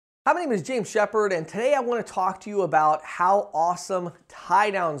Hi, my name is James Shepard, and today I want to talk to you about how awesome tie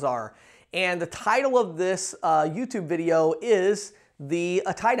downs are. And the title of this YouTube video is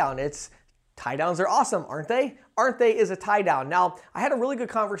a tie down. It's tie downs are awesome, aren't they? Aren't they is a tie down. Now, I had a really good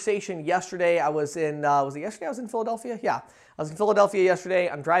conversation yesterday. I was in, was it yesterday I was in Philadelphia? Yeah, I was in Philadelphia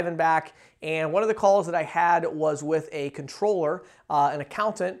yesterday. I'm driving back, and one of the calls that I had was with a controller, an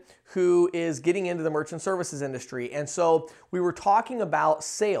accountant, who is getting into the merchant services industry. And so we were talking about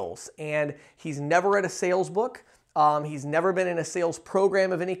sales, and he's never read a sales book. He's never been in a sales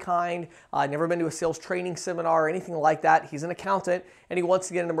program of any kind, never been to a sales training seminar or anything like that. He's an accountant, and he wants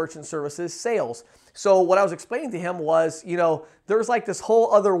to get into merchant services sales. So what I was explaining to him was, there's like this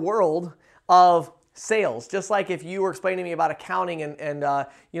whole other world of sales. Just like if you were explaining to me about accounting and a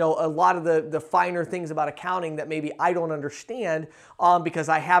lot of the finer things about accounting that maybe I don't understand because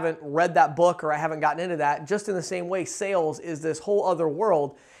I haven't read that book or I haven't gotten into that. Just in the same way, sales is this whole other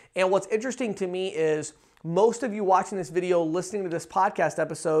world. And what's interesting to me is most of you watching this video, listening to this podcast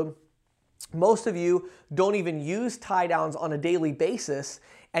episode, most of you don't even use tie downs on a daily basis,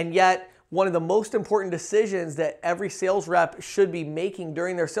 and yet one of the most important decisions that every sales rep should be making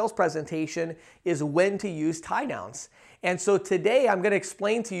during their sales presentation is when to use tie downs. And so today I'm going to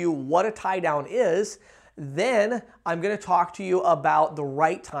explain to you what a tie down is. Then I'm going to talk to you about the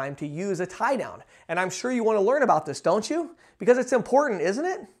right time to use a tie down. And I'm sure you want to learn about this, don't you? Because it's important, isn't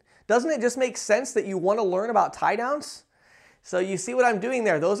it? Doesn't it just make sense that you want to learn about tie downs? So you see what I'm doing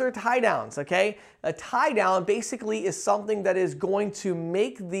there. Those are tie downs, okay? A tie down basically is something that is going to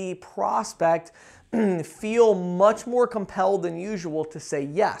make the prospect feel much more compelled than usual to say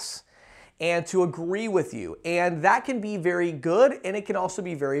yes and to agree with you. And that can be very good, and it can also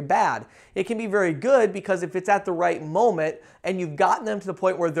be very bad. It can be very good because if it's at the right moment and you've gotten them to the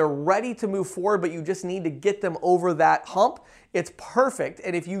point where they're ready to move forward, but you just need to get them over that hump, it's perfect.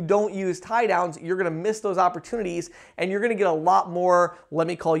 And if you don't use tie downs, you're gonna miss those opportunities and you're gonna get a lot more, let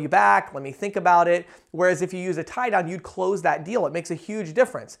me call you back, let me think about it. Whereas if you use a tie down, you'd close that deal. It makes a huge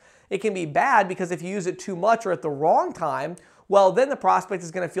difference. It can be bad because if you use it too much or at the wrong time, well, then the prospect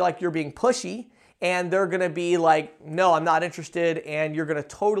is gonna feel like you're being pushy and they're gonna be like, no, I'm not interested, and you're gonna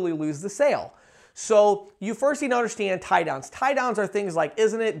totally lose the sale. So you first need to understand tie downs. Tie downs are things like,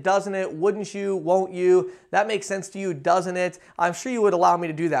 isn't it, doesn't it, wouldn't you, won't you, that makes sense to you, doesn't it? I'm sure you would allow me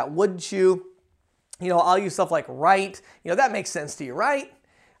to do that, wouldn't you? I'll use stuff like right, that makes sense to you, right?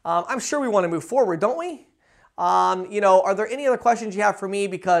 I'm sure we want to move forward, don't we? Are there any other questions you have for me?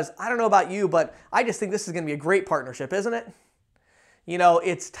 Because I don't know about you, but I just think this is going to be a great partnership, isn't it?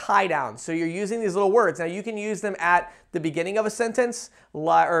 It's tie down. So you're using these little words. Now you can use them at the beginning of a sentence,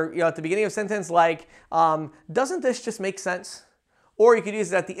 or at the beginning of a sentence like, doesn't this just make sense? Or you could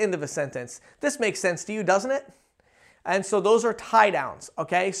use it at the end of a sentence. This makes sense to you, doesn't it? And so those are tie downs,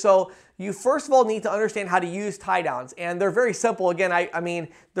 okay? So you first of all need to understand how to use tie downs. And they're very simple. Again, I mean,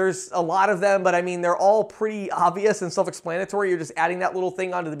 there's a lot of them, but I mean, they're all pretty obvious and self-explanatory. You're just adding that little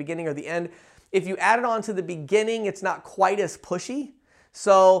thing onto the beginning or the end. If you add it on to the beginning, it's not quite as pushy.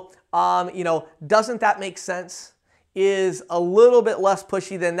 So, doesn't that make sense? Is a little bit less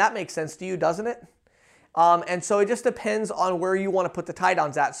pushy than that makes sense to you, doesn't it? And so it just depends on where you want to put the tie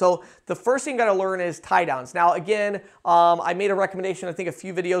downs at. So the first thing you got to learn is tie downs. Now, again, I made a recommendation, I think a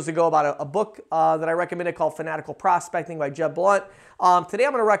few videos ago about a book that I recommended called Fanatical Prospecting by Jeb Blunt. Today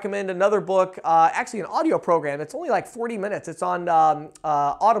I'm going to recommend another book, actually an audio program. It's only like 40 minutes. It's on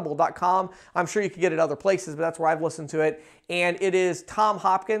audible.com. I'm sure you could get it other places, but that's where I've listened to it. And it is Tom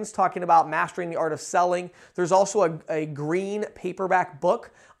Hopkins talking about mastering the art of selling. There's also a green paperback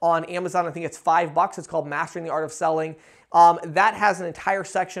book on Amazon. I think it's $5. It's called Mastering the Art of Selling. That has an entire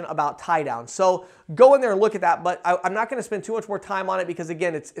section about tie downs. So go in there and look at that, but I'm not going to spend too much more time on it because,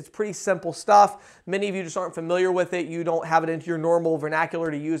 again, it's pretty simple stuff. Many of you just aren't familiar with it. You don't have it into your normal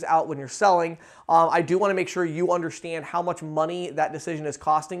vernacular to use out when you're selling. I do want to make sure you understand how much money that decision is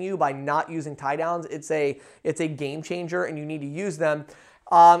costing you by not using tie downs. It's a game changer, and you need to use them.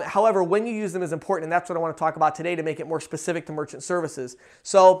 However, when you use them is important, and that's what I want to talk about today to make it more specific to merchant services.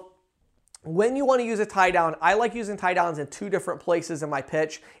 So when you want to use a tie down, I like using tie downs in two different places in my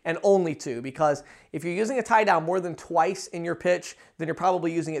pitch, and only two, because if you're using a tie down more than twice in your pitch, then you're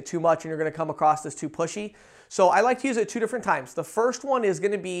probably using it too much and you're going to come across as too pushy. So I like to use it two different times. The first one is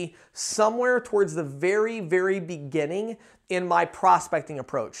going to be somewhere towards the very, very beginning in my prospecting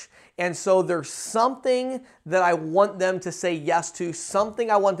approach. And so there's something that I want them to say yes to,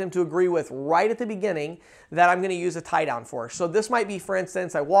 something I want them to agree with right at the beginning that I'm going to use a tie down for. So this might be, for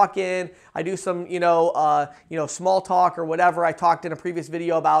instance, I walk in, I do some, small talk or whatever. I talked in a previous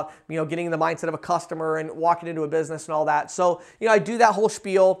video about, getting in the mindset of a customer and walking into a business and all that. So, I do that whole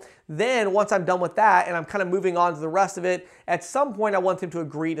spiel. Then once I'm done with that and I'm kind of moving on to the rest of it, at some point I want them to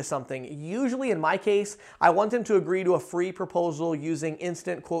agree to something. Usually in my case, I want them to agree to a free proposal using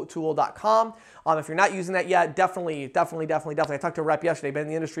InstantQuoteTool.com. If you're not using that yet, definitely. I talked to a rep yesterday, been in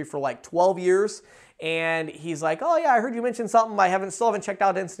the industry for like 12 years. And he's like, oh yeah, I heard you mention something. I still haven't checked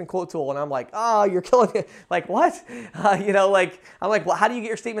out Instant Quote Tool. And I'm like, oh, you're killing me. Like what? I'm like, well, how do you get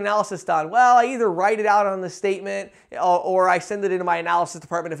your statement analysis done? Well, I either write it out on the statement or I send it into my analysis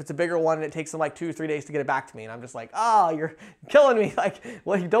department if it's a bigger one and it takes them like 2 or 3 days to get it back to me. And I'm just like, oh, you're killing me. Like,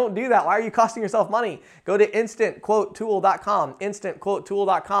 well, you don't do that. Why are you costing yourself money? Go to InstantQuoteTool.com,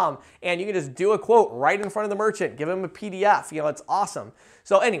 InstantQuoteTool.com, and you can just do a quote right in front of the merchant. Give them a PDF. It's awesome.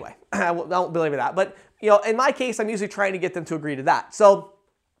 So anyway, I won't belabor that. But, in my case, I'm usually trying to get them to agree to that. So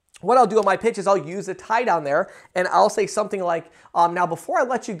what I'll do on my pitch is I'll use a tie down there and I'll say something like, now before I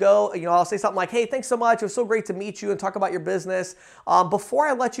let you go, I'll say something like, hey, thanks so much. It was so great to meet you and talk about your business. Before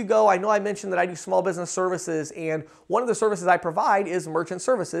I let you go, I know I mentioned that I do small business services, and one of the services I provide is merchant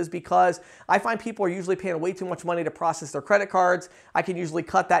services because I find people are usually paying way too much money to process their credit cards. I can usually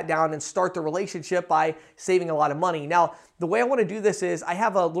cut that down and start the relationship by saving a lot of money. Now, the way I want to do this is I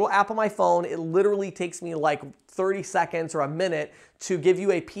have a little app on my phone. It literally takes me like 30 seconds or a minute to give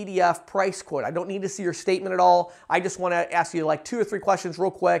you a PDF price quote. I don't need to see your statement at all. I just want to ask you like 2 or 3 questions real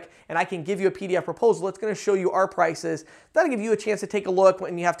quick, and I can give you a PDF proposal. It's going to show you our prices. That'll give you a chance to take a look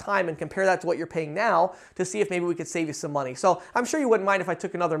when you have time and compare that to what you're paying now to see if maybe we could save you some money. So I'm sure you wouldn't mind if I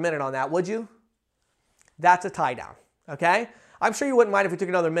took another minute on that, would you? That's a tie down, okay? I'm sure you wouldn't mind if we took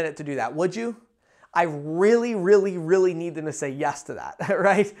another minute to do that, would you? I really, really, really need them to say yes to that,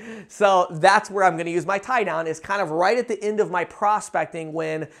 right? So that's where I'm going to use my tie down, is kind of right at the end of my prospecting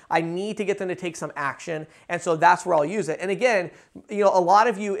when I need to get them to take some action. And so that's where I'll use it. And again, a lot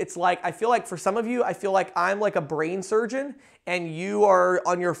of you, it's like, I feel like for some of you, I feel like I'm like a brain surgeon and you are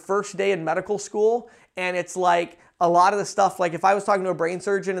on your first day in medical school. And it's like a lot of the stuff, like if I was talking to a brain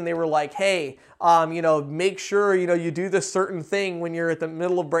surgeon and they were like, hey, make sure, you do this certain thing when you're at the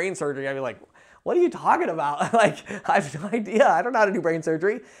middle of brain surgery, I'd be like, what are you talking about? Like, I have no idea. I don't know how to do brain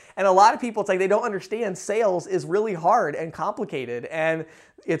surgery. And a lot of people, it's like they don't understand sales is really hard and complicated. And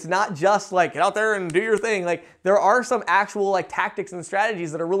it's not just like get out there and do your thing. Like there are some actual like tactics and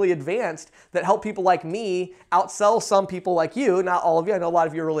strategies that are really advanced that help people like me outsell some people like you. Not all of you. I know a lot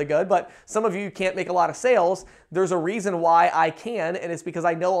of you are really good, but some of you can't make a lot of sales. There's a reason why I can, and it's because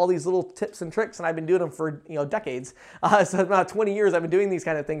I know all these little tips and tricks, and I've been doing them for decades. So about 20 years I've been doing these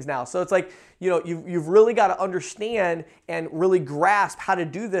kind of things now. So it's like you've really got to understand and really grasp how to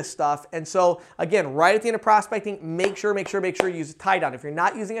do this stuff. And so again, right at the end of prospecting, make sure you use a tie down. If you're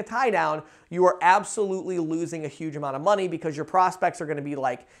not using a tie down, you are absolutely losing a huge amount of money because your prospects are going to be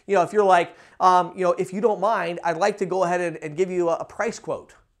like, if you're like, if you don't mind, I'd like to go ahead and give you a price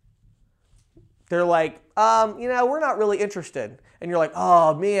quote. They're like, we're not really interested. And you're like,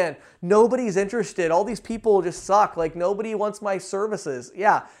 oh man, nobody's interested. All these people just suck. Like nobody wants my services.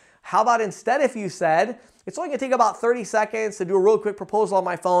 Yeah. How about instead if you said, it's only gonna take about 30 seconds to do a real quick proposal on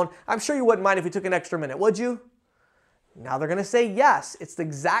my phone. I'm sure you wouldn't mind if we took an extra minute, would you? Now they're gonna say yes. It's the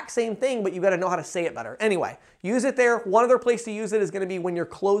exact same thing, but you gotta know how to say it better. Anyway, use it there. One other place to use it is gonna be when you're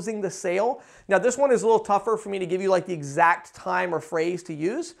closing the sale. Now this one is a little tougher for me to give you like the exact time or phrase to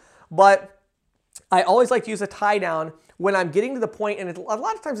use, but I always like to use a tie down when I'm getting to the point, and a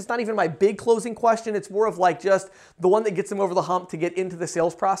lot of times it's not even my big closing question. It's more of like just the one that gets them over the hump to get into the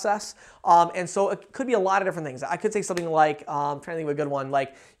sales process. And so it could be a lot of different things. I could say something like, I'm trying to think of a good one,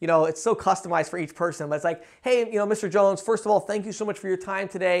 like, it's so customized for each person, but it's like, hey, Mr. Jones, first of all, thank you so much for your time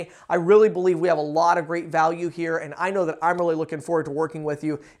today. I really believe we have a lot of great value here, and I know that I'm really looking forward to working with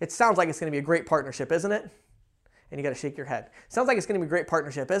you. It sounds like it's going to be a great partnership, isn't it? And you got to shake your head. Sounds like it's going to be a great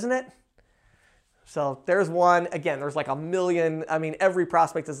partnership, isn't it? So there's one. Again, there's like a million. I mean, every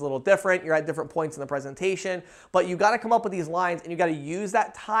prospect is a little different. You're at different points in the presentation, but you got to come up with these lines and you got to use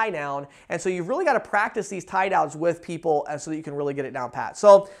that tie down. And so you've really got to practice these tie downs with people so that you can really get it down pat.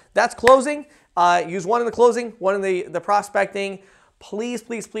 So that's closing. Use one in the closing, one in the prospecting. Please,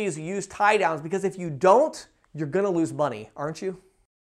 please, please use tie downs, because if you don't, you're going to lose money, aren't you?